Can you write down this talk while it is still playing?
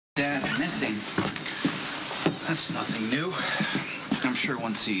missing. That's nothing new. I'm sure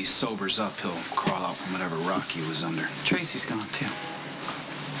once he sobers up, he'll crawl out from whatever rock he was under. Tracy's gone, too.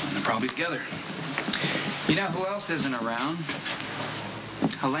 And they're probably together. You know who else isn't around?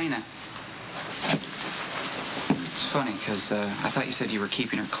 Helena. It's funny, because I thought you said you were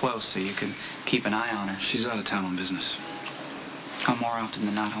keeping her close so you could keep an eye on her. She's out of town on business. Oh, more often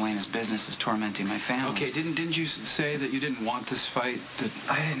than not, Helena's business is tormenting my family. Okay, didn't you say that you didn't want this fight? That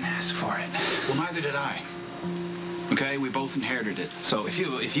I didn't ask for it. Well, neither did I. Okay, we both inherited it. So if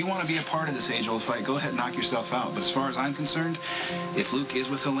you want to be a part of this age-old fight, go ahead and knock yourself out. But as far as I'm concerned, if Luke is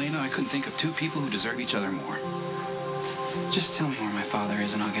with Helena, I couldn't think of two people who deserve each other more. Just tell me where my father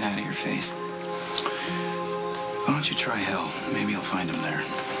is, and I'll get out of your face. Why don't you try hell? Maybe you'll find him there.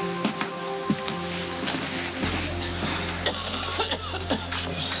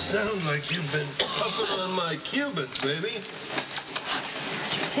 Sound like you've been puffing on my Cubans, baby.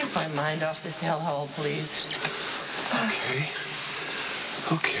 Take my mind off this hellhole, please.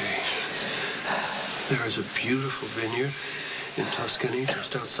 Okay. There is a beautiful vineyard in Tuscany,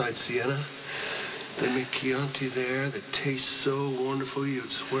 just outside Siena. They make Chianti there that tastes so wonderful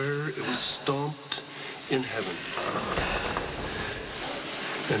you'd swear it was stomped in heaven.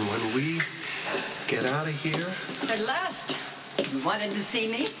 And when we get out of here... At last! You wanted to see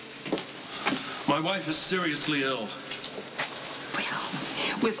me? My wife is seriously ill. Well,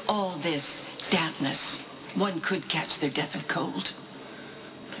 with all this dampness, one could catch their death of cold.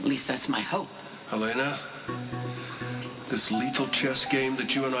 At least that's my hope. Helena, this lethal chess game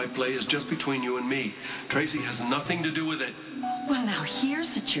that you and I play is just between you and me. Tracy has nothing to do with it. Well, now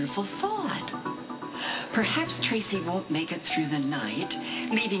here's a cheerful thought. Perhaps Tracy won't make it through the night,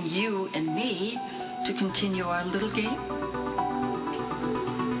 leaving you and me to continue our little game.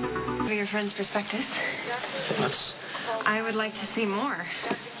 What are your friend's prospectus? I would like to see more.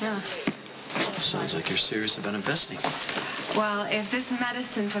 Yeah. Sounds like you're serious about investing. Well, if this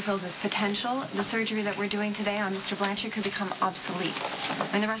medicine fulfills its potential, the surgery that we're doing today on Mr. Blanchard could become obsolete.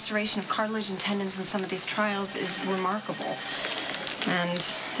 I mean, the restoration of cartilage and tendons in some of these trials is remarkable. And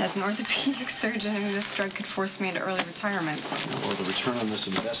as an orthopedic surgeon, this drug could force me into early retirement. Well, the return on this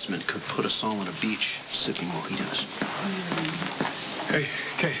investment could put us all on a beach sipping mojitos. Hey,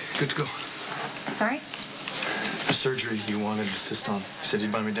 Kay, good to go. Sorry? The surgery you wanted to assist on. You said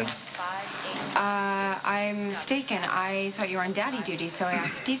you'd buy me dinner? I'm mistaken. I thought you were on daddy duty, so I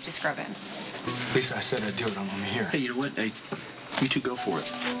asked Steve to scrub in. Lisa, I said I'd do it. I'm here. Hey, you know what? Hey, you two go for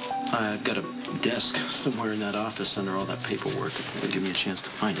it. I've got a desk somewhere in that office under all that paperwork. It'll give me a chance to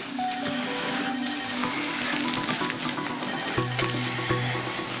find it.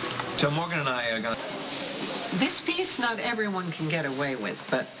 So Morgan and I are gonna... This piece not everyone can get away with,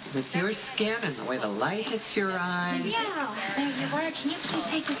 but with your skin and the way the light hits your eyes... Yeah, there you are. Can you please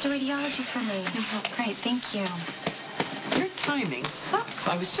take this to radiology for me? Oh, great, thank you. Your timing sucks.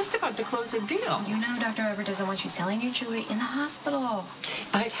 I was just about to close a deal. You know Dr. Everett doesn't want you selling your jewelry in the hospital.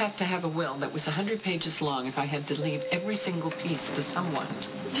 I'd have to have a will that was 100 pages long if I had to leave every single piece to someone.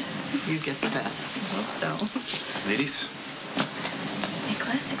 You get the best. I hope so. Ladies?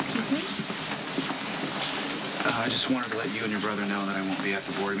 Nicholas, excuse me? I just wanted to let you and your brother know that I won't be at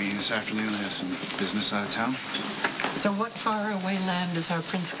the board meeting this afternoon. I have some business out of town. So what faraway land is our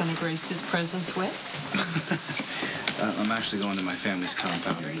prince going to grace his presence with? I'm actually going to my family's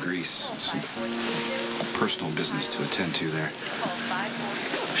compound in Greece. Some personal business to attend to there.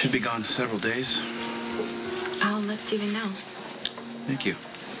 Should be gone several days. I'll let Stephen know. Thank you.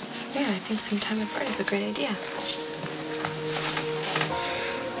 Yeah, I think some time apart is a great idea.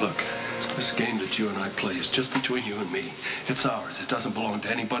 Look, this game that you and I play is just between you and me. It's ours. It doesn't belong to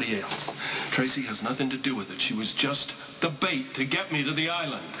anybody else. Tracy has nothing to do with it. She was just the bait to get me to the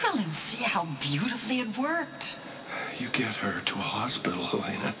island. Well, and see how beautifully it worked. You get her to a hospital,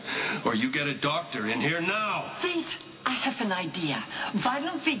 Helena, or you get a doctor in here now. Wait, I have an idea. Why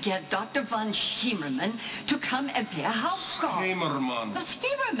don't we get Dr. von Schiemerman to come and pay a house call? Schiemerman.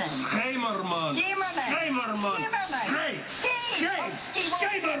 Schiemerman. Schiemerman. Schiemerman.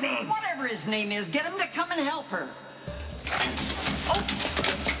 Whatever his name is, get him to come and help her. Oh,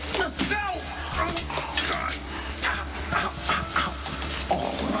 no!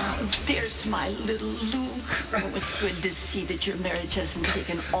 Oh, there's my little Luke. Oh, it's good to see that your marriage hasn't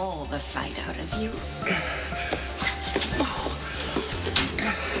taken all the fight out of you.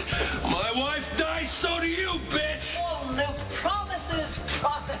 My wife dies, so do you, bitch! Oh, Luke, promises.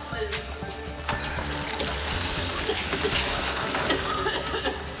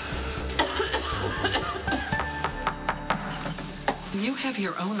 You have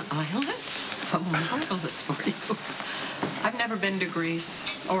your own island? How marvelous for you. I've never been to Greece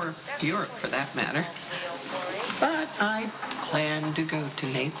or Europe, for that matter. But I plan to go to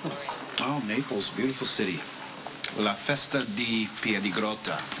Naples. Oh, Naples, beautiful city. La Festa di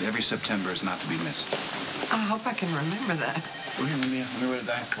Piedigrotta. Every September is not to be missed. I hope I can remember that. Oh, here, let me write it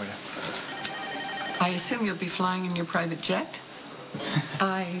down for you. I assume you'll be flying in your private jet?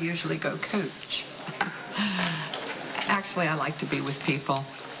 I usually go coach. Actually, I like to be with people.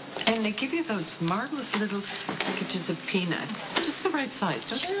 And they give you those marvelous little packages of peanuts. Just the right size,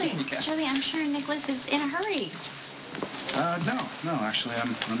 don't you think? Shirley, Shirley, I'm sure Nicholas is in a hurry. No, actually,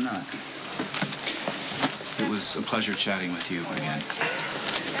 I'm not. It was a pleasure chatting with you again.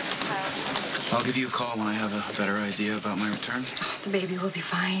 I'll give you a call when I have a better idea about my return. Oh, the baby will be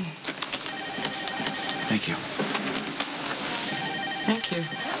fine. Thank you. Thank you.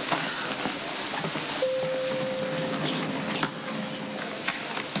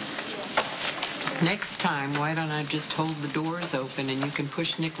 Next time, why don't I just hold the doors open and you can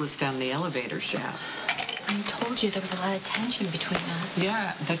push Nicholas down the elevator shaft? I told you there was a lot of tension between us.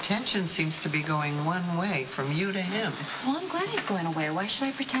 Yeah, the tension seems to be going one way, from you to him. Well, I'm glad he's going away. Why should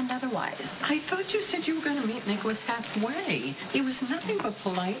I pretend otherwise? I thought you said you were going to meet Nicholas halfway. He was nothing but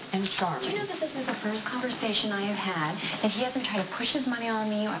polite and charming. Do you know that this is the first conversation I have had that he hasn't tried to push his money on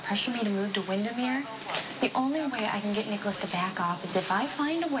me or pressure me to move to Windermere? The only way I can get Nicholas to back off is if I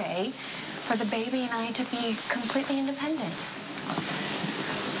find a way for the baby and I to be completely independent.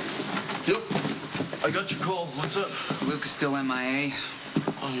 Yep. I got your call. What's up? Luke is still MIA.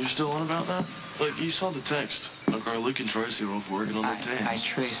 Oh, you're still on about that? Like, you saw the text. Like, our Luke and Tracy were off working on the tank. I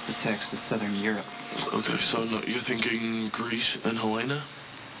traced the text to Southern Europe. Okay, so no, you're thinking Greece and Helena?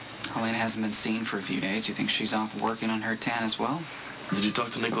 Helena hasn't been seen for a few days. You think she's off working on her tan as well? Did you talk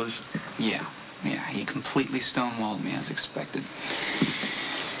to Nicholas? Yeah. He completely stonewalled me as expected.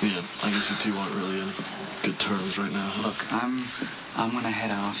 Yeah, I guess you two aren't really in good terms right now. Huh? Look, I'm gonna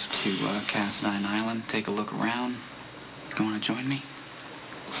head off to Cassadine Island, take a look around. You wanna join me?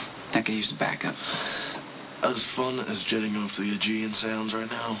 I could use the backup. As fun as jetting off to the Aegean sounds right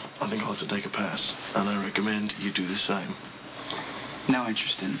now, I think I'll have to take a pass. And I recommend you do the same. No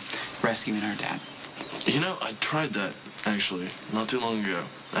interest in rescuing our dad. You know, I tried that, actually, not too long ago.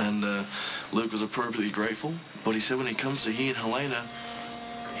 And Luke was appropriately grateful, but he said when it comes to he and Helena,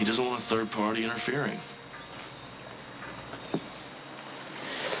 he doesn't want a third party interfering.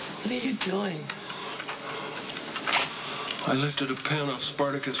 What are you doing? I lifted a pen off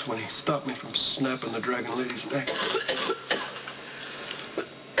Spartacus when he stopped me from snapping the Dragon Lady's neck.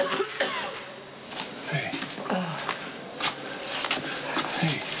 Hey.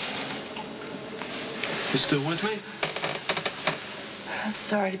 Hey. You still with me? I'm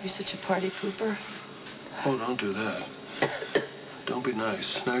sorry to be such a party pooper. Oh, don't do that. Don't be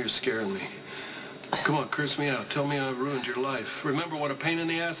nice. Now you're scaring me. Come on, curse me out. Tell me I've ruined your life. Remember what a pain in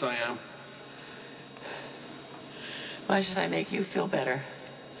the ass I am. Why should I make you feel better?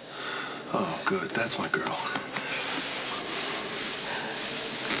 Oh, good. That's my girl.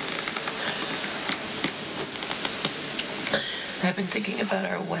 I've been thinking about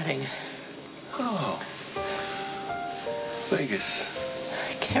our wedding. Oh. Vegas.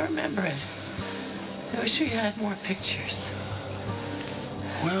 I can't remember it. I wish we had more pictures.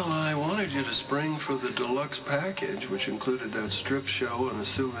 Well, I wanted you to spring for the deluxe package, which included that strip show and a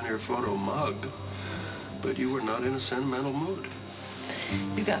souvenir photo mug. But you were not in a sentimental mood.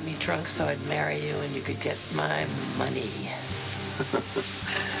 You got me drunk so I'd marry you and you could get my money. It's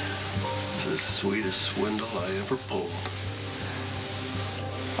the sweetest swindle I ever pulled.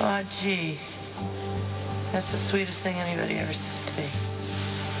 Oh, gee. That's the sweetest thing anybody ever said to me.